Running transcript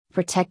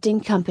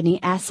protecting company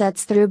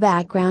assets through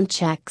background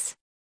checks.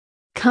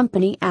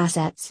 Company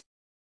assets.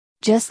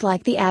 Just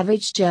like the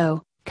average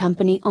Joe,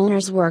 company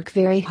owners work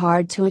very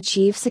hard to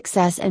achieve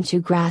success and to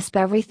grasp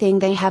everything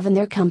they have in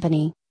their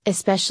company,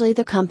 especially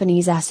the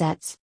company's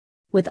assets.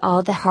 With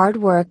all the hard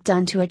work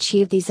done to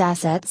achieve these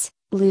assets,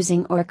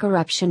 losing or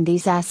corruption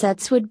these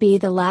assets would be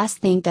the last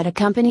thing that a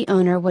company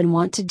owner would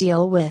want to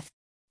deal with.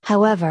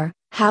 However,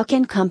 how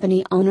can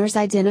company owners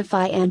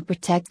identify and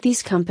protect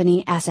these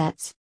company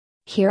assets?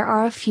 Here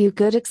are a few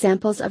good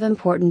examples of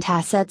important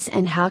assets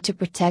and how to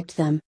protect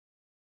them.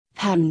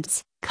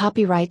 Patents,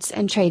 copyrights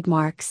and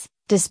trademarks.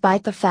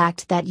 Despite the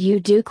fact that you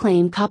do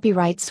claim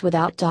copyrights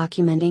without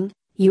documenting,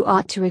 you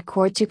ought to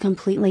record to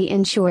completely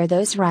ensure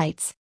those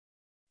rights.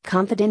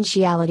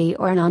 Confidentiality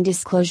or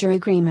non-disclosure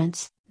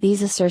agreements.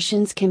 These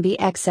assertions can be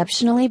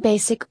exceptionally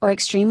basic or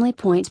extremely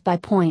point by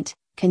point,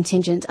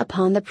 contingent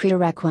upon the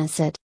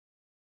prerequisite.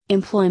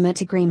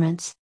 Employment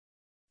agreements.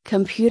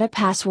 Computer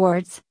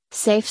passwords,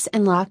 safes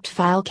and locked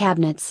file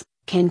cabinets,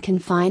 can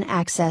confine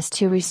access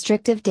to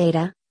restrictive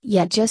data,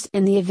 yet just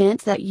in the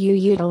event that you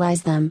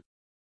utilize them.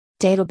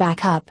 Data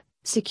backup,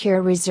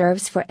 secure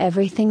reserves for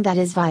everything that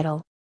is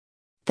vital.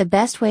 The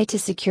best way to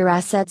secure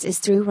assets is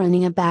through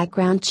running a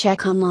background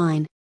check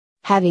online.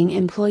 Having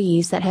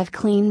employees that have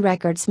clean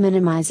records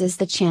minimizes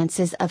the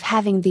chances of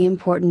having the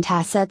important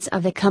assets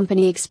of the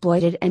company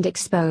exploited and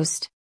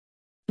exposed.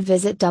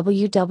 Visit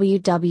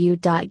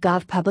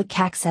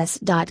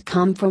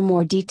www.govpublicaccess.com for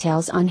more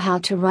details on how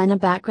to run a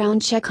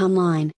background check online.